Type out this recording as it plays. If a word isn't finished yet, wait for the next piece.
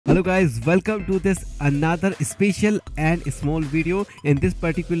Hello guys, welcome to this another special and small video. In this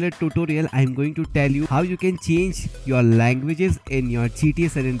particular tutorial I am going to tell you how you can change your languages in your GTA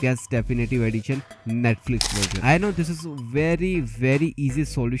San Andreas Definitive Edition Netflix version. I know this is a very easy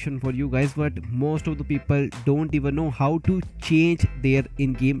solution for you guys, but most of the people don't even know how to change their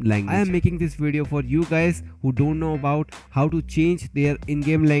in-game language. I am making this video for you guys who don't know about how to change their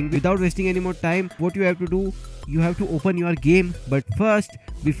in-game language. Without wasting any more time, what you have to do, you have to open your game. But first,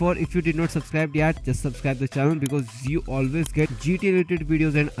 before, if you did not subscribe yet, just subscribe the channel, because you always get GTA related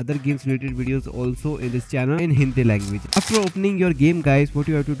videos and other games related videos also in this channel in Hindi language. After opening your game guys, what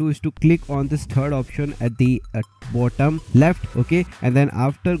you have to do is to click on this third option at the bottom left, okay, and then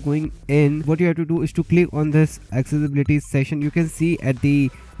after going in, what you have to do is to click on this accessibility section. You can see at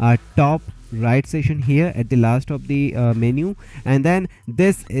the top right section here at the last of the menu, and then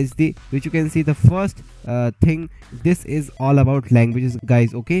this is the which you can see the first thing. This is all about languages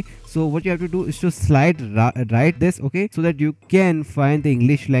guys, okay. So what you have to do is to slide right this, okay, so that you can find the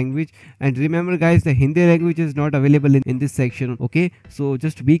English language. And remember guys, the Hindi language is not available in this section, okay. So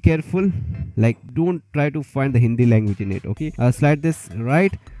just be careful, like don't try to find the Hindi language in it, okay. Slide this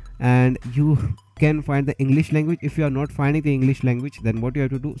right and you can find the English language. If you are not finding the English language, then what you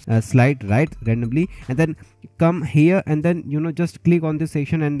have to do, slide right randomly and then come here, and then just click on this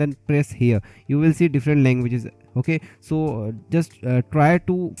section and then press here. You will see different languages, okay. So just try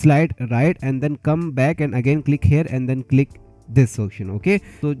to slide right and then come back and again click here and then click this section, okay.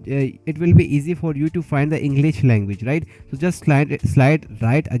 So it will be easy for you to find the English language, right? So just slide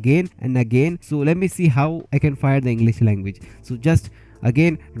right again and again. So let me see how I can find the English language. So just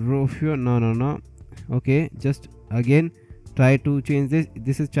again no, okay, just again try to change this.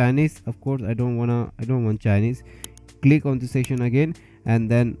 This is Chinese, of course. I don't want Chinese. Click on the section again, and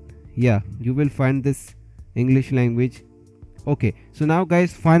then yeah, you will find this English language. Okay, so now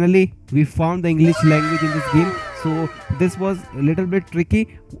guys, finally we found the English language in this game. So this was a little bit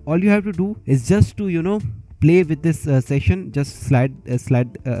tricky. All you have to do is just to play with this session. Just slide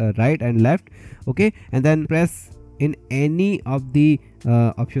right and left, okay, and then press in any of the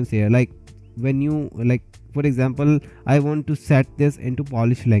options here. Like when you, like for example, I want to set this into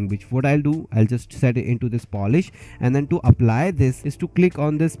Polish language. What I'll do, I'll just set it into this Polish, and then to apply this is to click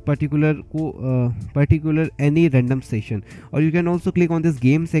on this particular any random session, or you can also click on this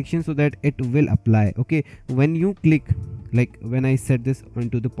game section so that it will apply, okay. When you click, like when I set this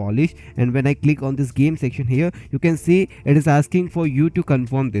onto the Polish and when I click on this game section here, you can see it is asking for you to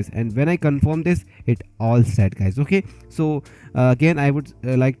confirm this, and when I confirm this, it all set guys, okay. So again, I would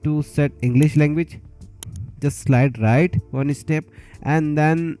like to set English language. Just slide right one step and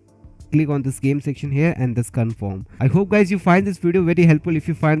then click on this game section here and just confirm. I hope guys you find this video very helpful. If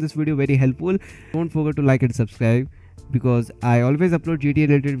you find this video very helpful, don't forget to like and subscribe, because I always upload GTA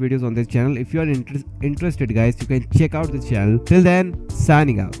related videos on this channel. If you are interested guys, you can check out this channel. Till then,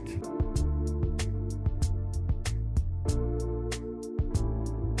 signing out.